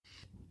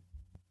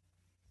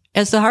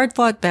As the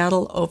hard-fought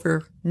battle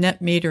over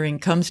net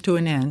metering comes to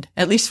an end,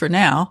 at least for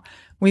now,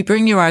 we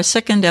bring you our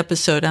second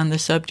episode on the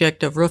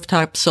subject of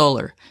rooftop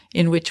solar,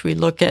 in which we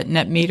look at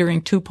net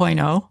metering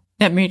 2.0,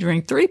 net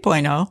metering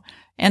 3.0,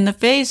 and the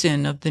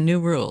phase-in of the new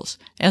rules,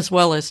 as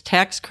well as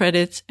tax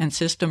credits and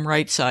system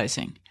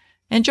right-sizing.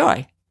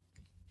 Enjoy!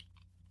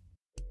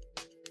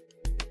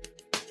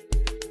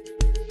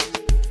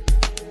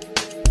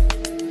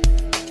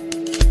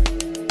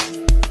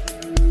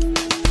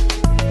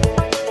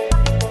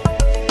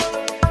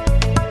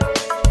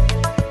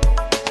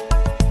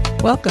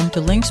 Welcome to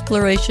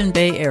Linksploration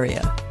Bay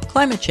Area.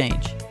 Climate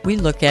change. We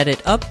look at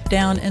it up,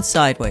 down, and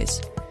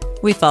sideways.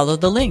 We follow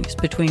the links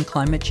between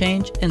climate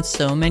change and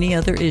so many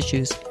other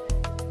issues,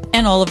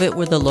 and all of it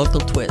with a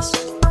local twist.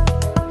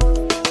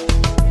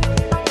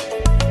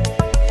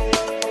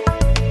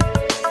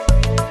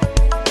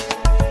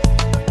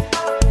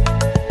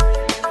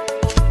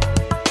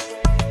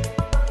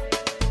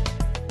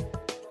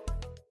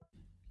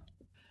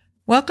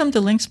 Welcome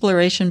to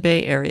Linksploration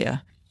Bay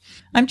Area.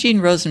 I'm Jean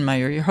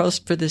Rosenmeyer, your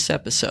host for this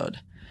episode.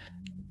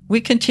 We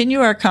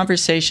continue our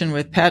conversation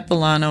with Pat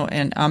Villano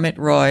and Amit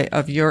Roy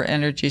of Your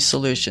Energy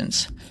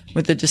Solutions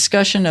with a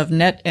discussion of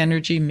net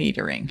energy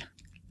metering.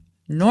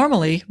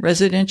 Normally,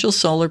 residential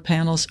solar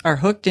panels are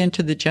hooked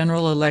into the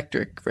general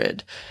electric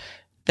grid.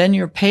 Then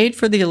you're paid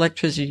for the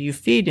electricity you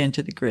feed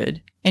into the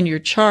grid, and you're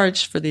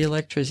charged for the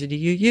electricity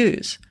you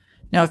use.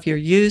 Now, if your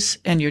use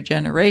and your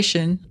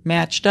generation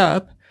matched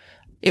up,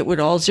 it would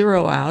all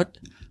zero out.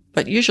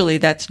 But usually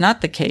that's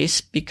not the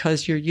case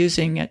because you're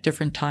using at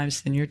different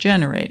times than you're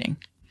generating.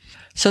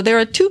 So there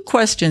are two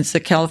questions the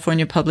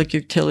California Public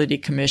Utility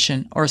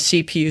Commission, or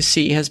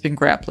CPUC, has been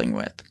grappling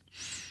with.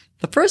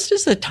 The first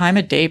is the time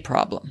of day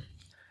problem.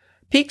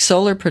 Peak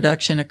solar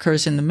production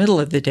occurs in the middle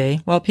of the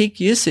day, while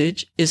peak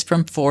usage is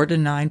from 4 to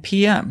 9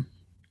 p.m.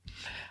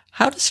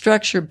 How to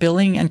structure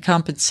billing and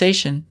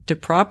compensation to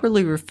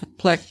properly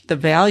reflect the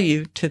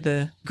value to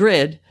the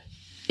grid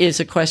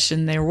is a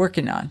question they're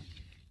working on.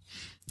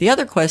 The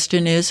other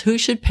question is who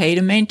should pay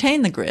to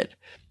maintain the grid?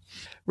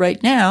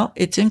 Right now,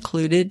 it's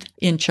included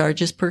in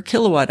charges per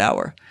kilowatt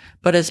hour,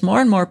 but as more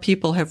and more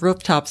people have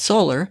rooftop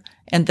solar,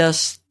 and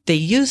thus they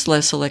use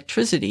less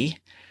electricity,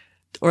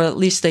 or at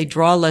least they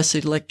draw less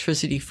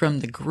electricity from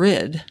the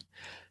grid,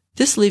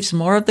 this leaves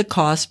more of the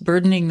cost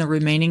burdening the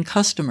remaining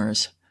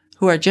customers,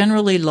 who are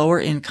generally lower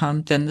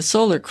income than the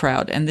solar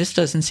crowd, and this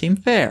doesn't seem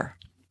fair.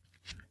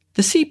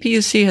 The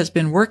CPUC has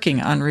been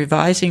working on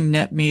revising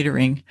net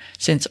metering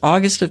since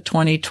August of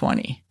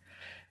 2020.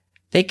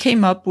 They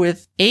came up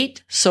with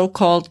 8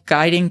 so-called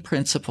guiding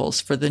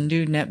principles for the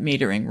new net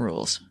metering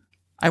rules.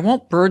 I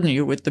won't burden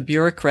you with the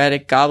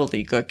bureaucratic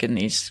gobbledygook in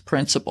these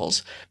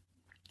principles.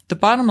 The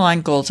bottom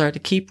line goals are to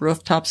keep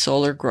rooftop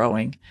solar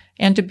growing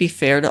and to be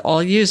fair to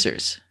all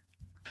users.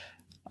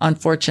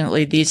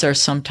 Unfortunately, these are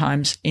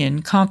sometimes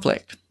in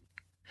conflict.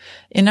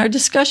 In our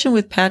discussion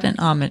with Pat and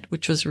Amit,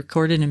 which was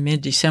recorded in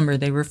mid-December,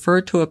 they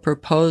referred to a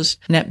proposed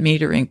net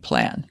metering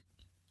plan.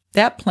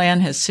 That plan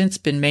has since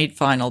been made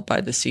final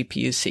by the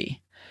CPUC.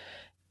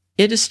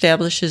 It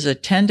establishes a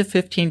 $10 to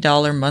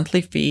 $15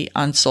 monthly fee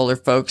on solar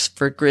folks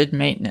for grid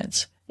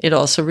maintenance. It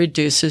also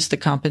reduces the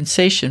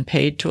compensation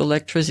paid to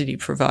electricity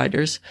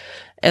providers,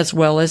 as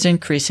well as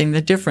increasing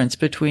the difference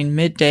between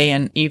midday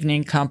and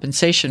evening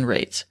compensation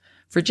rates.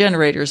 For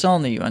generators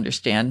only, you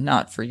understand,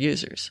 not for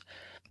users.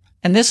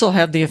 And this will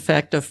have the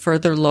effect of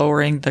further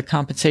lowering the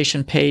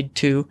compensation paid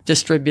to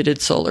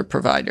distributed solar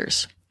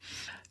providers.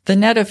 The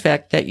net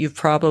effect that you've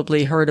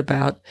probably heard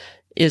about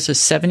is a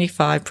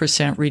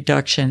 75%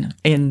 reduction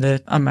in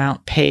the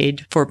amount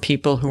paid for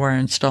people who are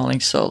installing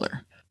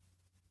solar.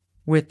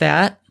 With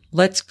that,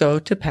 let's go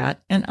to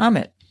Pat and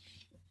Amit.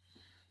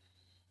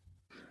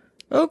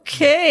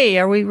 Okay,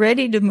 are we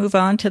ready to move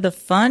on to the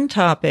fun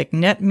topic,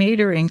 net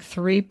metering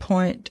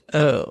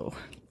 3.0?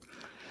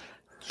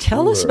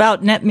 Tell us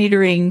about net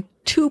metering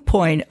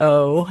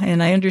 2.0,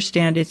 and I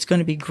understand it's going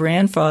to be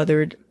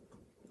grandfathered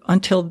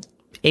until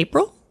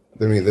April?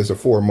 I mean, there's a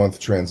 4-month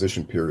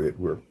transition period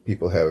where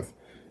people have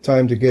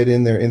time to get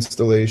in their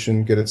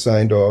installation, get it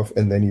signed off,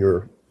 and then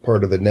you're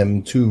part of the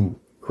NEM 2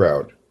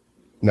 crowd,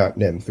 not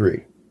NEM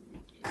 3.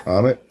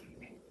 Amit?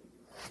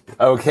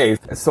 Okay,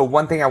 so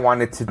one thing I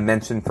wanted to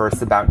mention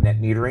first about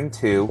net metering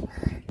too,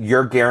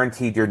 you're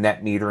guaranteed your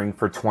net metering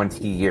for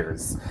 20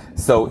 years.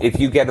 So if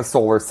you get a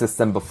solar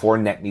system before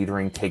net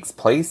metering takes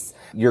place,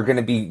 you're going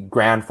to be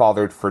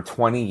grandfathered for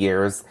 20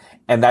 years,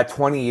 and that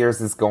 20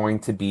 years is going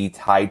to be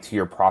tied to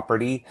your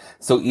property.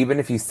 So even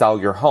if you sell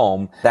your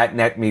home, that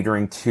net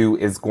metering too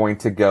is going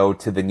to go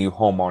to the new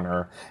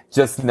homeowner.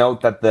 Just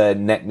note that the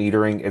net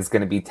metering is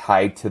going to be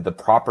tied to the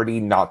property,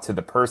 not to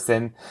the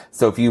person.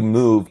 So if you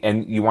move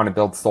and you want to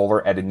build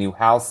solar at a new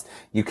house,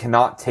 you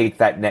cannot take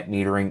that net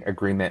metering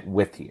agreement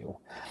with you.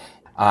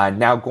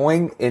 Now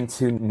going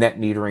into net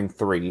metering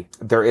 3,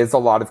 there is a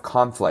lot of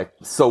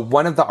conflict. So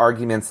one of the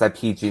arguments that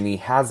PG&E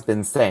has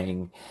been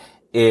saying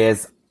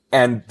is,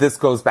 and this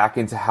goes back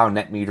into how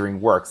net metering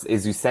works,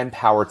 is you send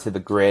power to the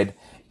grid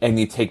and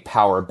you take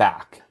power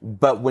back.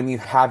 But when you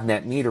have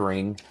net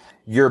metering,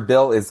 your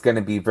bill is going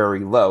to be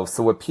very low.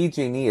 So what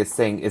PG&E is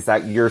saying is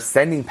that you're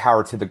sending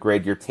power to the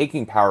grid, you're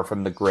taking power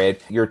from the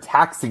grid, you're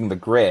taxing the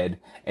grid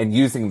and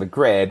using the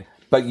grid,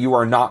 but you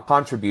are not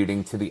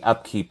contributing to the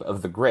upkeep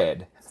of the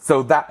grid.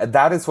 So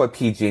that is what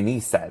PG&E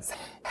says.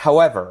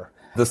 However,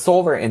 the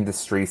solar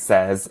industry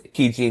says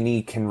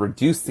PG&E can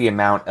reduce the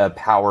amount of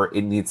power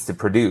it needs to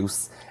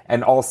produce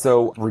and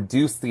also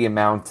reduce the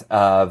amount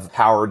of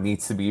power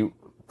needs to be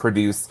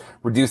produced,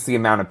 reduce the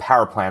amount of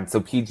power plants.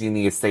 So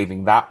PG&E is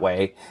saving that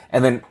way,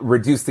 and then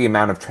reduce the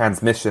amount of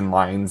transmission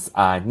lines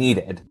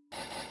needed.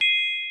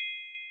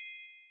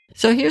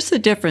 So here's the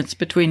difference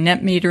between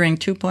net metering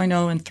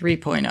 2.0 and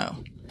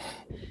 3.0.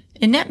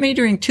 In net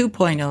metering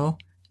 2.0,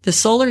 the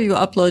solar you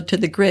upload to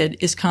the grid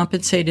is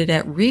compensated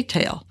at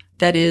retail.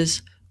 That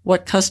is,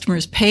 what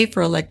customers pay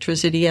for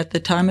electricity at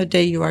the time of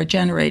day you are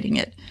generating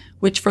it,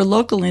 which for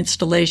local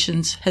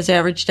installations has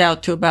averaged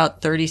out to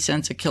about 30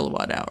 cents a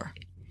kilowatt hour.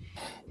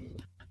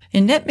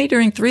 In net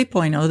metering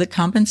 3.0, the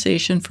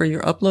compensation for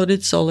your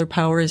uploaded solar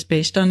power is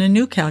based on a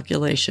new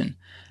calculation.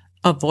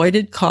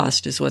 Avoided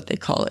cost is what they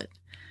call it.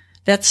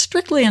 That's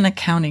strictly an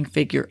accounting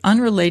figure,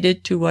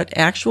 unrelated to what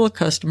actual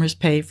customers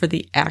pay for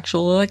the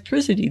actual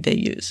electricity they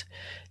use.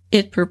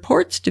 It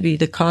purports to be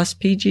the cost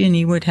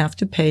PG&E would have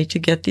to pay to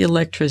get the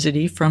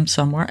electricity from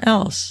somewhere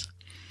else.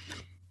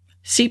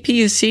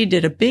 CPUC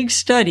did a big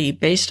study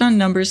based on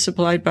numbers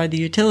supplied by the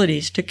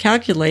utilities to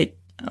calculate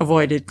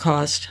avoided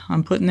cost.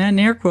 I'm putting that in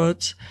air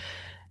quotes.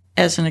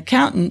 As an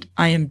accountant,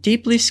 I am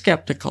deeply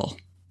skeptical.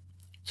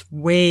 It's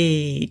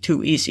way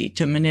too easy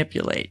to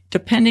manipulate,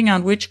 depending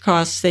on which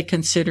costs they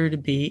consider to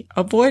be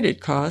avoided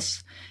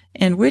costs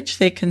and which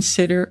they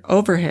consider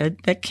overhead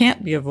that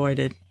can't be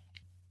avoided.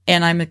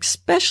 And I'm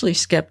especially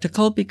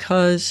skeptical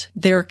because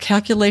their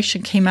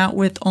calculation came out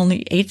with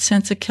only 8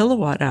 cents a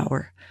kilowatt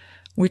hour,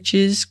 which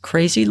is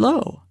crazy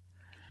low.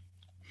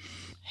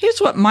 Here's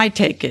what my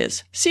take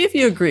is. See if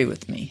you agree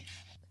with me.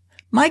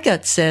 My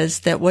gut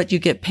says that what you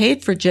get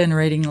paid for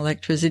generating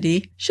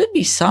electricity should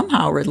be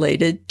somehow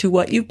related to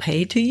what you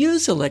pay to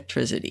use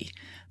electricity.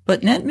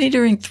 But net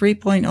metering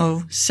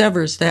 3.0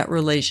 severs that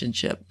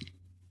relationship.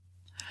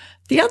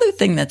 The other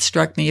thing that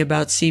struck me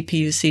about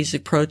CPUC's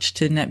approach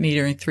to net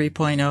metering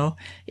 3.0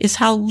 is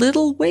how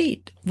little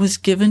weight was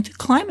given to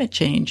climate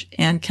change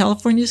and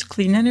California's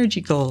clean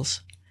energy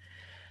goals.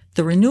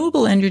 The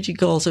renewable energy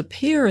goals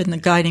appear in the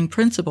guiding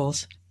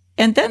principles,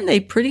 and then they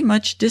pretty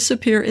much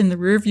disappear in the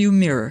rearview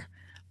mirror,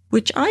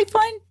 which I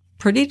find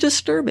pretty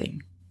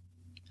disturbing.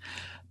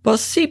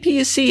 Both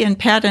CPUC and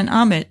Pat and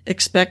Amit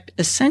expect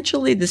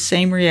essentially the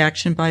same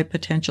reaction by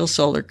potential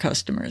solar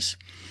customers,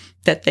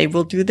 that they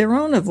will do their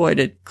own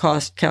avoided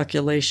cost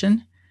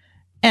calculation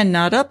and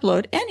not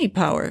upload any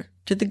power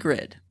to the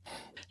grid.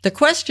 The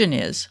question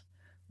is,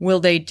 will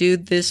they do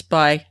this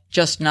by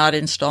just not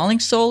installing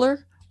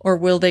solar, or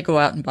will they go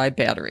out and buy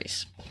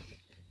batteries?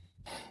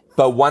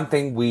 But one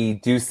thing we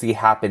do see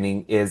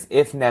happening is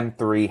if NEM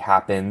 3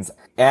 happens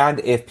and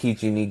if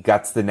PG&E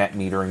guts the net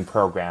metering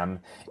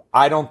program,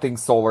 I don't think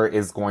solar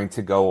is going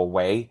to go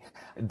away.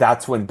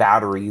 That's when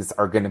batteries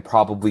are going to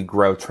probably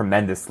grow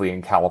tremendously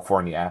in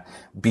California,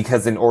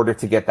 because in order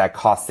to get that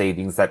cost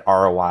savings, that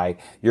ROI,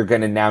 you're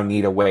going to now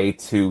need a way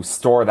to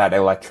store that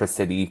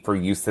electricity for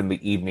use in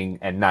the evening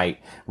and night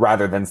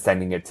rather than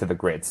sending it to the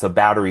grid. So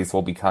batteries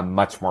will become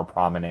much more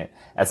prominent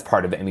as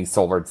part of any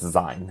solar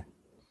design.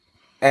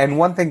 And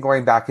one thing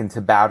going back into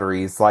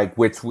batteries, like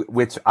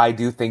which I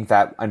do think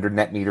that under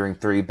net metering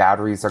 3,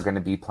 batteries are going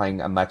to be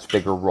playing a much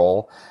bigger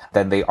role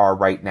than they are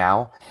right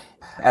now.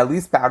 At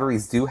least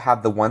batteries do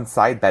have the one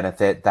side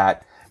benefit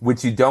that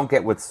which you don't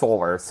get with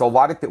solar. So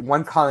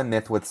one common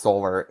myth with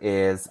solar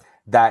is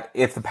that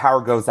if the power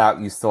goes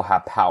out, you still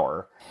have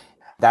power.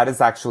 That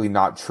is actually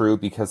not true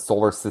because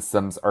solar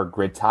systems are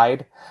grid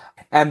tied.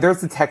 And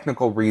there's a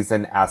technical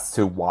reason as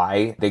to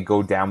why they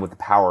go down with the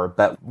power.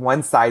 But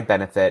one side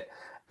benefit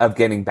of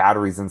getting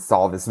batteries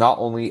installed is not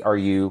only are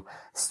you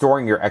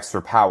storing your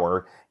extra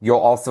power, you'll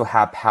also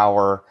have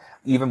power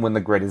even when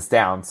the grid is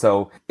down.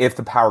 So if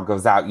the power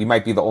goes out, you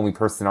might be the only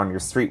person on your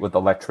street with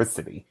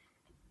electricity.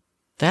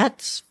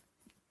 That's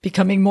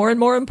becoming more and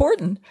more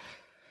important.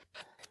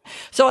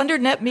 So under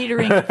net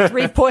metering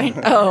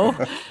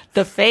 3.0,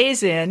 the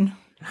phase-in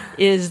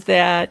is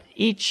that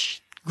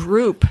each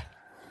group,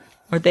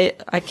 I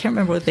can't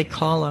remember what they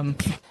call them.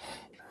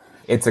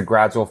 It's a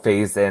gradual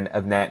phase-in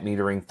of net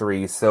metering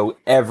 3. So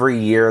every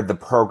year the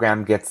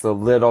program gets a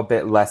little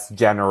bit less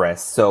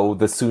generous. So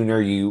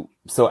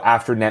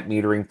after net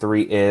metering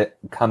 3 it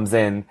comes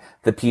in,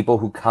 the people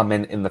who come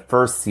in the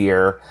first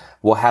year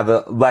will have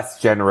a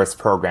less generous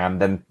program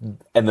and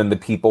then the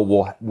people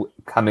will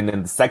come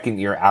in the second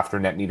year after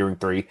net metering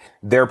 3.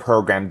 Their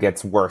program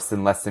gets worse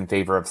and less in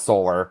favor of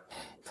solar.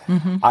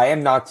 Mm-hmm. I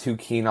am not too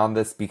keen on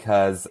this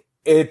because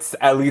it's,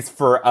 at least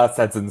for us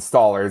as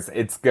installers,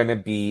 it's going to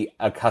be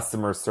a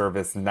customer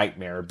service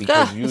nightmare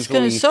because usually it's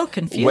going to be so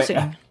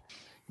confusing.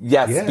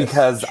 Yes,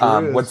 because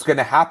what's going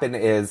to happen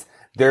is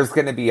there's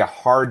going to be a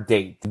hard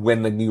date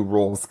when the new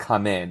rules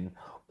come in,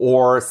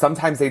 Or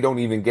sometimes they don't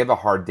even give a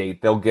hard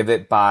date. They'll give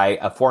it by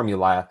a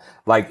formula.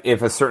 Like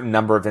if a certain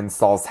number of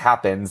installs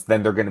happens,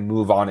 then they're going to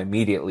move on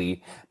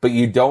immediately. But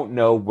you don't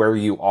know where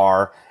you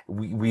are.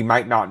 We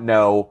might not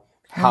know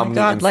how many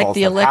installs like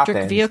the have electric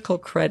happened. vehicle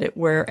credit,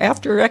 where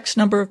after X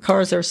number of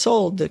cars are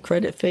sold, the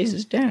credit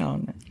phases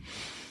down.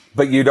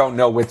 But you don't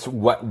know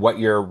what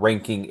your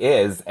ranking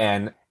is.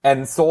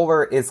 And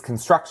solar is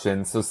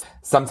construction. So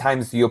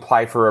sometimes you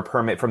apply for a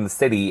permit from the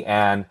city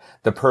and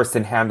the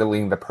person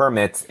handling the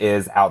permits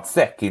is out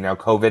sick.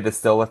 COVID is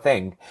still a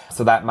thing.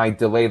 So that might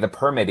delay the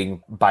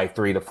permitting by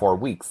 3 to 4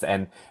 weeks.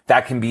 And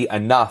that can be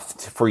enough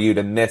for you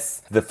to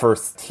miss the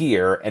first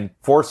tier and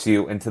force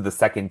you into the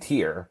second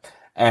tier.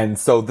 And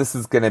so this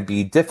is going to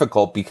be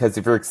difficult because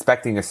if you're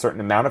expecting a certain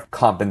amount of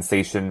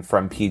compensation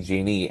from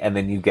PG&E and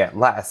then you get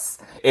less,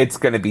 it's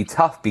going to be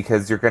tough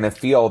because you're going to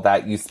feel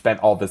that you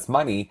spent all this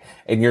money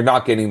and you're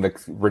not getting the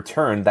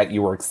return that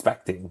you were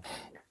expecting.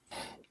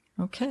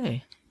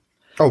 Okay.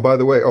 Oh, by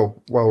the way,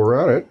 while we're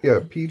on it,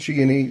 yeah,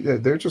 PG&E,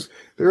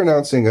 they're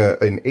announcing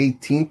an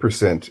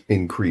 18%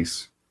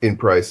 increase in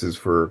prices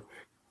for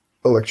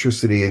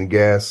electricity and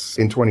gas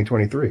in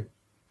 2023.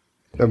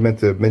 I meant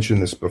to mention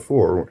this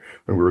before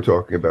when we were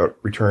talking about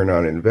return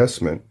on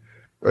investment.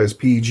 As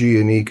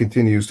PG&E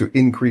continues to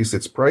increase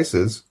its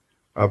prices,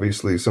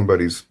 obviously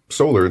somebody's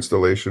solar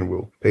installation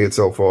will pay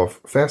itself off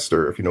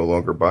faster if you're no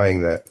longer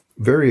buying that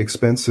very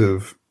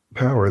expensive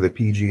power that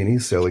PG&E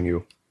is selling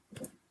you.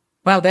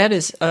 Wow, that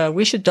is,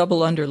 we should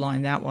double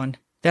underline that one.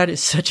 That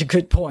is such a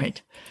good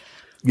point.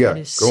 Yeah. That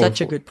is such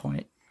a good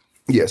point.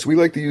 Yes, we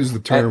like to use the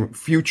term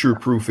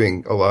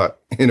future-proofing a lot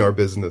in our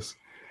business.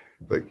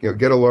 Like,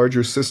 get a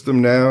larger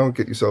system now,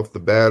 get yourself the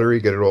battery,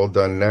 get it all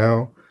done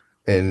now.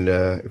 And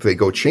if they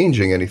go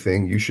changing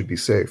anything, you should be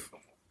safe.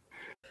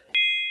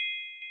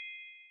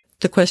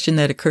 The question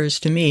that occurs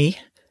to me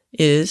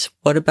is,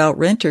 what about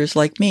renters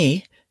like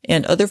me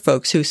and other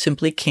folks who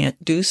simply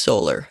can't do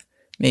solar?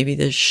 Maybe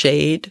there's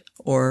shade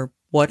or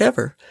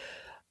whatever.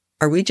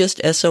 Are we just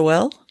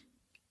SOL?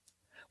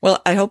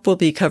 Well, I hope we'll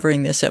be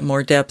covering this at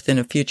more depth in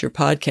a future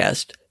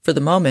podcast. For the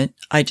moment,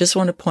 I just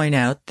want to point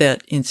out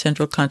that in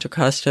Central Contra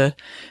Costa,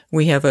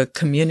 we have a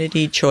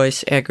community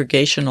choice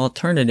aggregation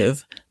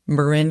alternative,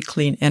 Marin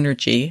Clean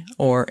Energy,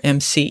 or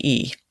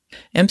MCE.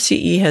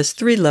 MCE has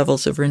 3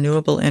 levels of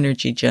renewable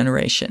energy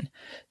generation.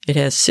 It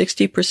has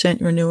 60%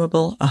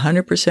 renewable,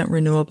 100%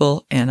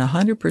 renewable, and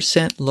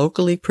 100%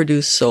 locally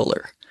produced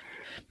solar.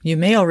 You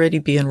may already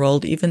be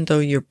enrolled even though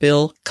your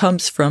bill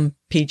comes from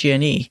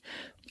PG&E,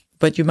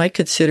 but you might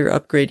consider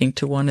upgrading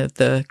to one of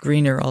the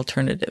greener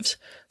alternatives.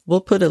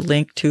 We'll put a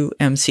link to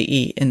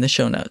MCE in the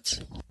show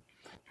notes.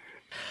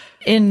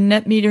 In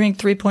net metering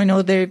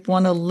 3.0, they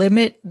want to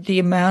limit the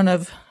amount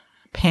of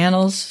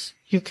panels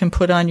you can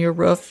put on your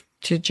roof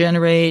to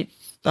generate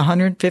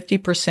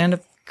 150%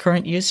 of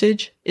current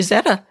usage. Is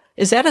that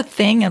a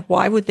thing, and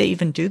why would they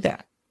even do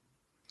that?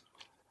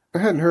 I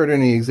hadn't heard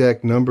any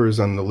exact numbers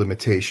on the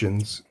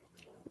limitations.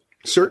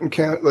 Certain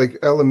count, like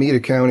Alameda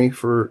County,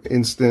 for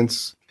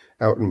instance,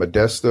 out in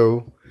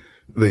Modesto,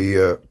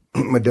 the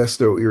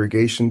Modesto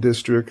Irrigation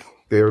District,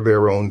 they're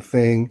their own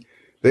thing.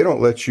 They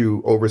don't let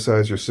you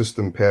oversize your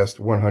system past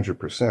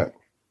 100%.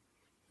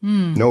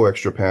 No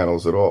extra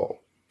panels at all.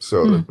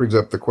 So that brings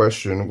up the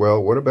question,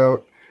 well, what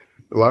about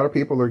a lot of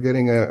people are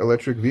getting an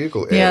electric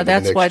vehicle? Yeah,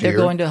 that's why they're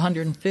going to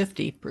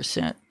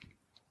 150%.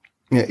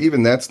 Yeah,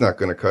 even that's not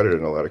going to cut it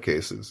in a lot of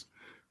cases.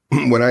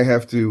 When I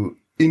have to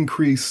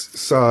increase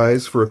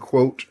size for a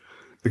quote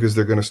because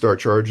they're going to start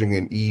charging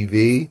an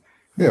EV,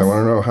 I want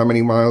to know how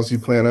many miles you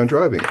plan on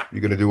driving.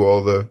 You're going to do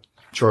all the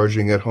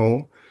charging at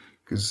home?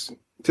 Because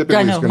typically,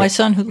 I know. My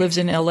son who lives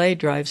in LA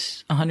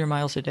drives 100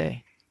 miles a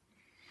day.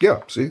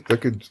 Yeah, see,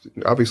 that could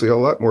obviously a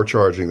lot more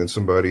charging than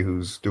somebody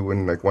who's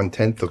doing like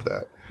 1/10 of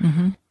that.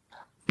 Mm-hmm.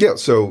 Yeah,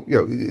 so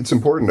it's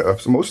important to up.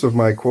 So most of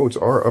my quotes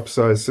are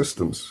upsized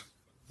systems,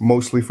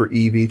 mostly for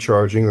EV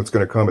charging. That's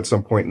going to come at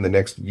some point in the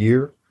next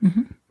year,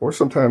 or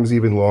sometimes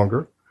even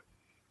longer.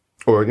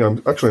 Or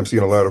I'm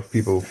seeing a lot of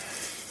people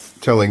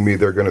telling me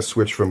they're going to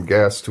switch from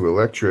gas to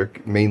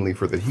electric, mainly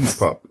for the heat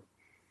pump.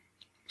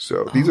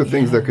 So these are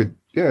things that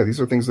these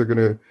are things that are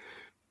going to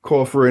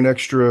call for an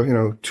extra,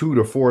 2,000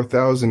 to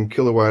 4,000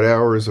 kilowatt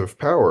hours of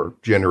power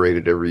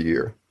generated every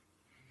year.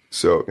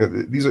 So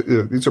these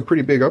are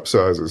pretty big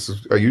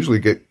upsizes. I usually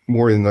get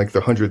more in like the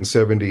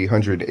 170,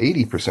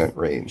 180%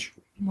 range.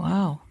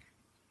 Wow.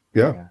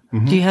 Yeah.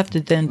 Mm-hmm. Do you have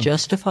to then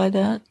justify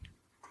that?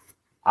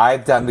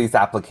 I've done these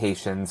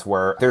applications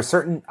where there's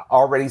certain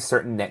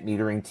net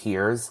metering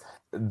tiers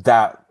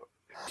that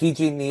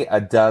PG&E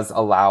does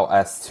allow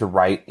us to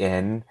write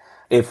in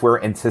if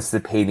we're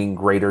anticipating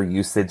greater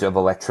usage of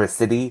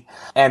electricity.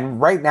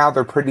 And right now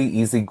they're pretty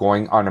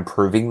easygoing on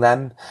approving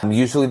them.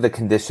 Usually the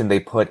condition they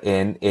put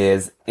in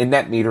is in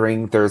net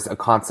metering, there's a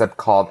concept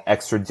called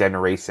extra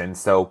generation.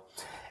 So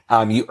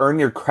you earn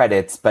your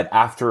credits, but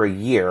after a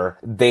year,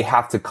 they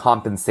have to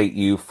compensate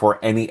you for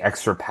any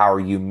extra power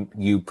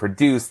you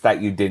produce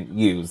that you didn't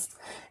use.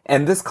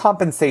 And this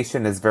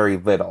compensation is very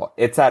little.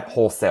 It's at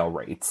wholesale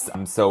rates.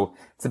 So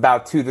it's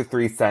about 2 to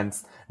 3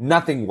 cents.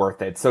 nothing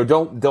worth it. So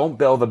don't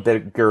build a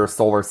bigger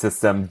solar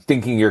system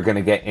thinking you're going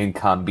to get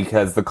income,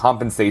 because the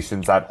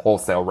compensation's at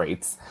wholesale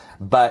rates.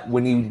 But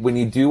when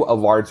you do a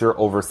larger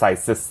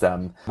oversized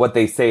system, what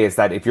they say is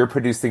that if you're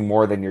producing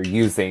more than you're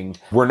using,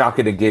 we're not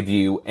going to give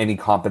you any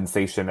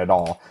compensation at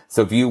all.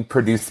 So if you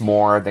produce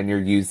more than you're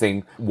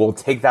using, we'll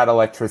take that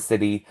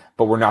electricity,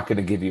 but we're not going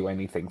to give you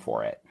anything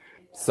for it.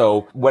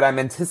 So what I'm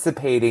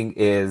anticipating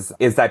is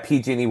that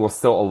PG&E will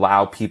still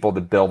allow people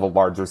to build a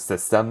larger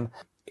system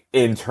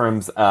in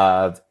terms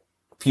of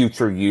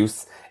future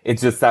use.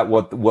 It's just that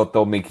what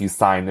they'll make you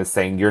sign is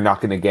saying you're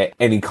not going to get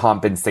any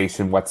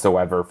compensation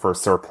whatsoever for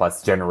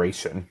surplus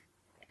generation.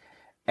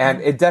 And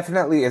it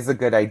definitely is a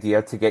good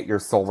idea to get your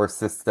solar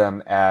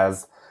system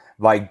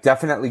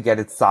definitely get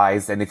it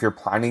sized. And if you're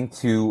planning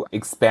to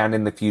expand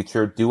in the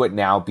future, do it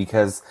now,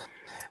 because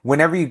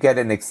whenever you get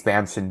an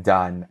expansion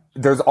done,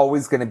 there's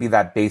always going to be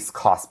that base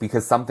cost,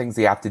 because some things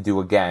you have to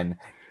do again.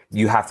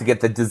 You have to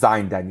get the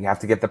design done. You have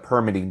to get the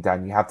permitting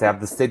done. You have to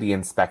have the city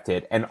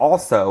inspected. And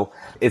also,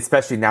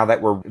 especially now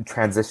that we're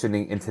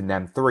transitioning into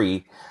NEM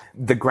 3,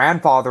 the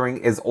grandfathering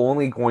is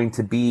only going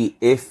to be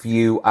if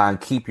you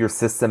keep your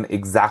system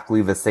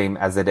exactly the same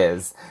as it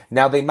is.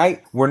 Now,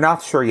 we're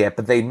not sure yet,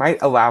 but they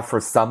might allow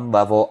for some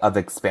level of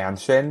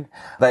expansion,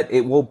 but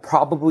it will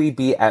probably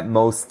be at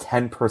most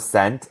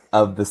 10%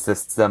 of the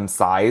system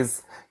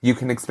size you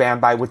can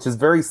expand by, which is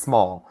very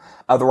small.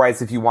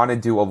 Otherwise, if you want to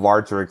do a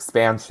larger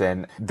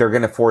expansion, they're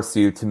going to force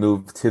you to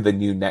move to the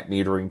new net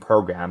metering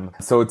program.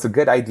 So it's a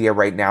good idea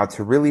right now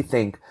to really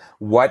think,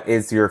 what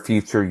is your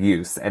future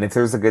use? And if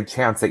there's a good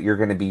chance that you're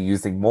going to be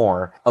using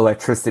more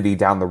electricity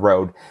down the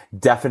road,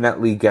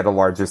 definitely get a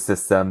larger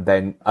system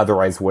than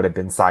otherwise would have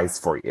been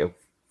sized for you.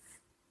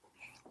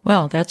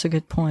 Well, that's a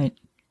good point.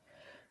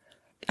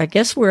 I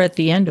guess we're at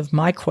the end of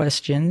my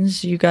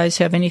questions. You guys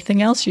have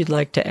anything else you'd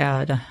like to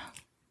add?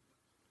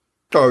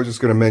 Oh, I was just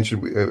going to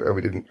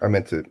mention, I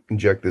meant to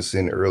inject this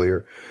in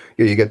earlier.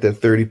 Yeah, you get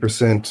that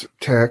 30%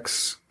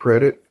 tax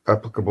credit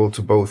applicable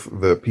to both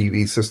the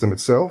PV system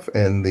itself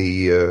and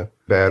the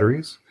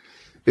batteries.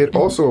 It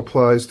also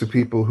applies to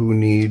people who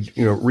need,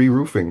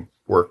 re-roofing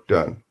work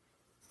done.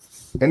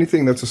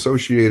 Anything that's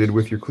associated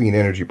with your clean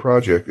energy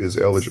project is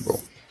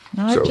eligible.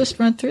 I've just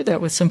run through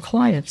that with some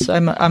clients.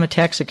 I'm a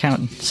tax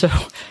accountant, so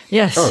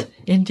yes,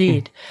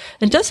 indeed.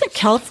 And doesn't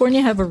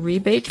California have a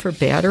rebate for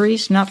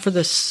batteries? Not for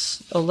the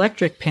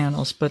electric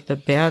panels, but the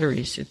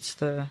batteries. It's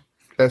the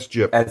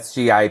SGIP.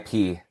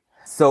 SGIP.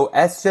 So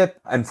SGIP,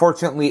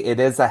 unfortunately, it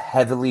is a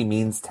heavily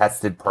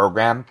means-tested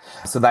program.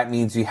 So that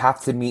means you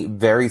have to meet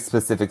very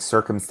specific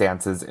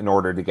circumstances in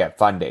order to get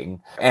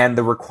funding. And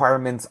the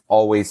requirements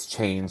always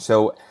change.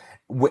 So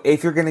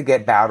if you're going to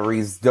get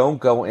batteries, don't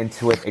go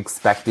into it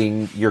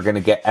expecting you're going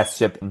to get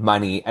SGIP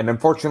money. And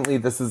unfortunately,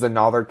 this is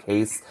another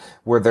case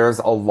where there's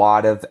a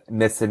lot of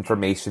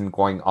misinformation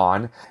going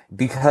on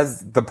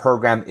because the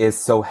program is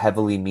so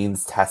heavily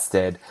means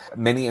tested.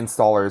 Many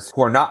installers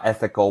who are not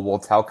ethical will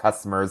tell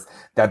customers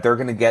that they're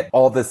going to get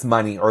all this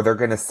money, or they're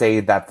going to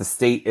say that the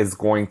state is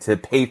going to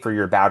pay for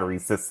your battery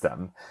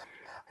system.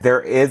 There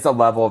is a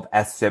level of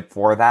SGIP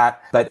for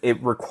that, but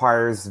it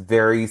requires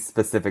very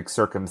specific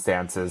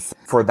circumstances.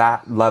 For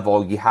that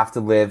level, you have to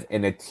live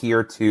in a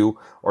tier 2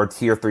 or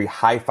tier 3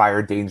 high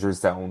fire danger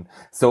zone.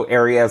 So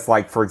areas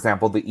like, for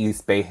example, the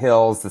East Bay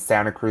Hills, the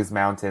Santa Cruz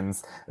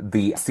Mountains,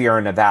 the Sierra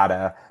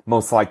Nevada,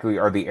 most likely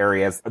are the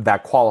areas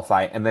that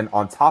qualify. And then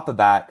on top of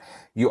that,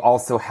 you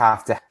also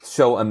have to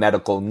show a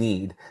medical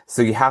need.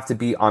 So you have to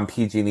be on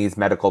PG&E's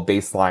medical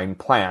baseline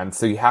plan.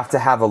 So you have to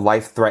have a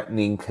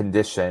life-threatening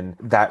condition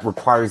that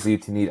requires you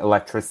to need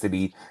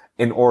electricity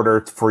in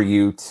order for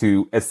you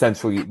to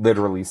essentially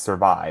literally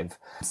survive.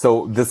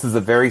 So this is a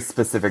very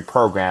specific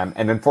program.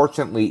 And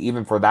unfortunately,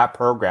 even for that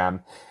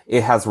program,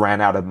 it has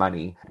ran out of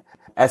money.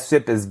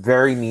 SGIP is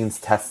very means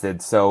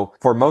tested. So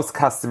for most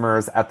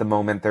customers at the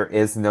moment, there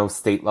is no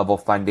state level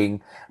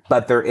funding,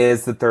 but there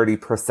is the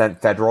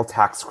 30% federal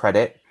tax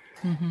credit.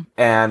 Mm-hmm.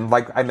 And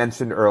like I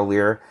mentioned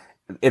earlier,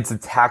 it's a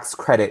tax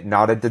credit,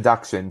 not a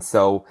deduction.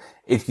 So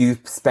if you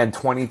spend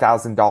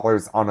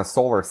 $20,000 on a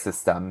solar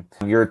system,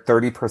 your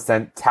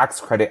 30%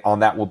 tax credit on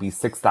that will be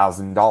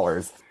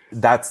 $6,000.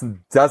 That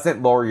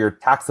doesn't lower your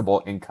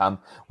taxable income.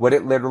 What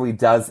it literally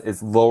does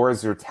is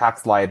lowers your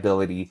tax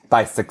liability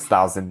by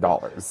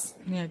 $6,000.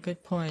 Yeah,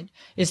 good point.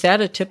 Is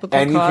that a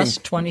typical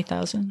cost,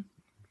 $20,000?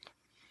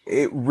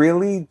 It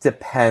really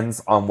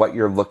depends on what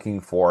you're looking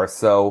for.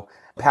 So,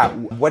 Pat,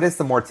 what is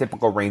the more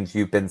typical range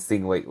you've been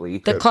seeing lately?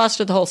 The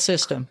cost of the whole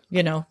system,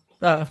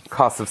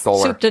 cost of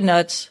solar. Soup to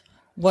nuts.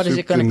 What is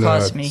it going to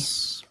cost me?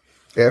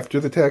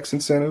 After the tax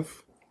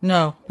incentive?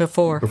 No,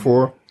 before.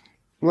 Before?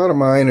 A lot of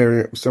mine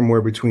are somewhere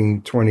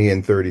between 20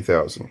 and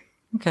 30,000.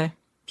 Okay.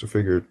 So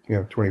figure,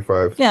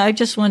 25. Yeah, I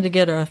just wanted to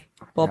get a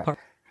ballpark.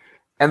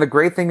 And the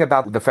great thing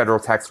about the federal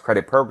tax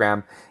credit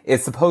program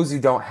is, suppose you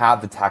don't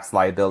have the tax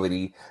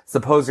liability.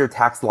 Suppose your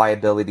tax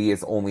liability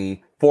is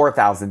only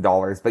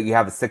 $4,000, but you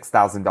have a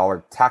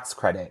 $6,000 tax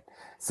credit.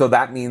 So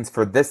that means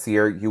for this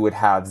year, you would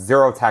have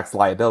zero tax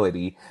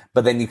liability,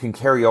 but then you can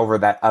carry over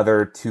that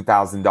other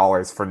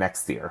 $2,000 for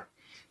next year.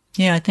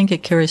 Yeah, I think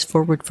it carries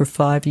forward for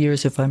 5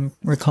 years, if I'm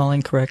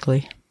recalling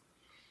correctly.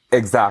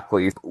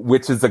 Exactly,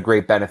 which is a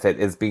great benefit,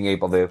 is being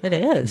able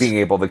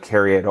to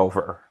carry it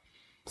over.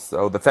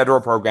 So the federal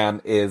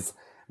program is,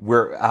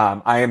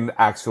 I am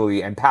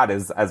actually, and Pat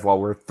is as well,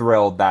 we're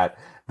thrilled that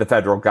the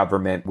federal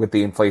government, with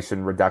the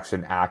Inflation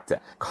Reduction Act,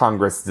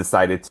 Congress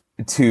decided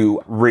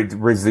to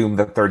resume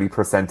the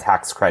 30%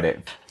 tax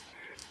credit.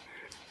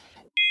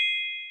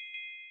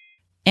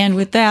 And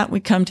with that, we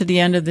come to the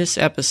end of this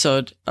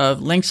episode of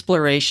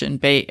Linksploration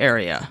Bay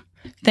Area.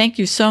 Thank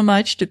you so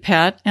much to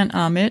Pat and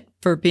Amit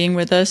for being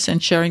with us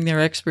and sharing their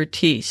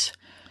expertise.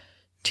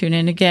 Tune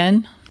in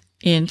again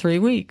in 3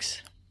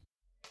 weeks.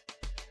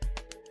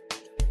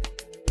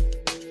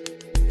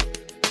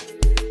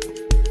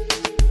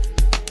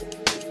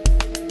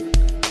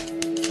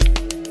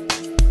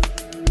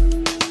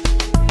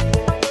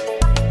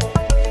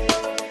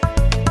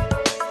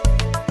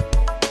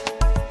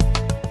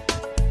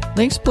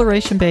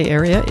 Linksploration Bay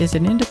Area is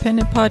an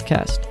independent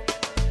podcast.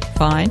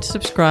 Find,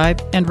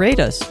 subscribe, and rate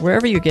us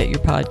wherever you get your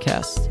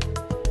podcasts.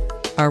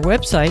 Our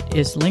website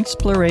is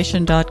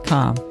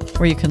linksploration.com,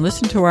 where you can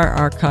listen to our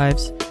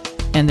archives,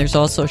 and there's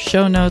also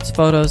show notes,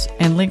 photos,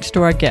 and links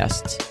to our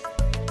guests.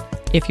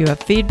 If you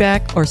have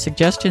feedback or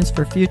suggestions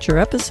for future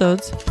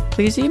episodes,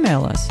 please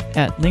email us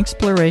at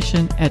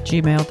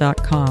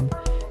linksploration@gmail.com,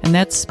 and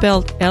that's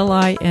spelled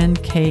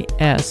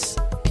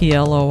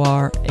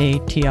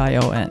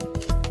LINKSPLORATION.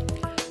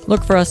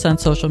 Look for us on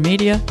social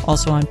media,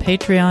 also on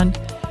Patreon.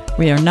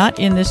 We are not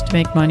in this to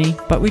make money,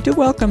 but we do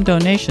welcome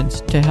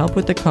donations to help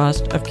with the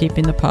cost of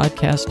keeping the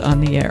podcast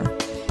on the air.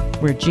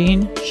 We're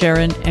Jean,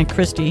 Sharon, and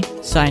Christy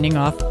signing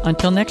off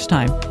until next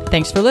time.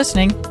 Thanks for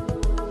listening.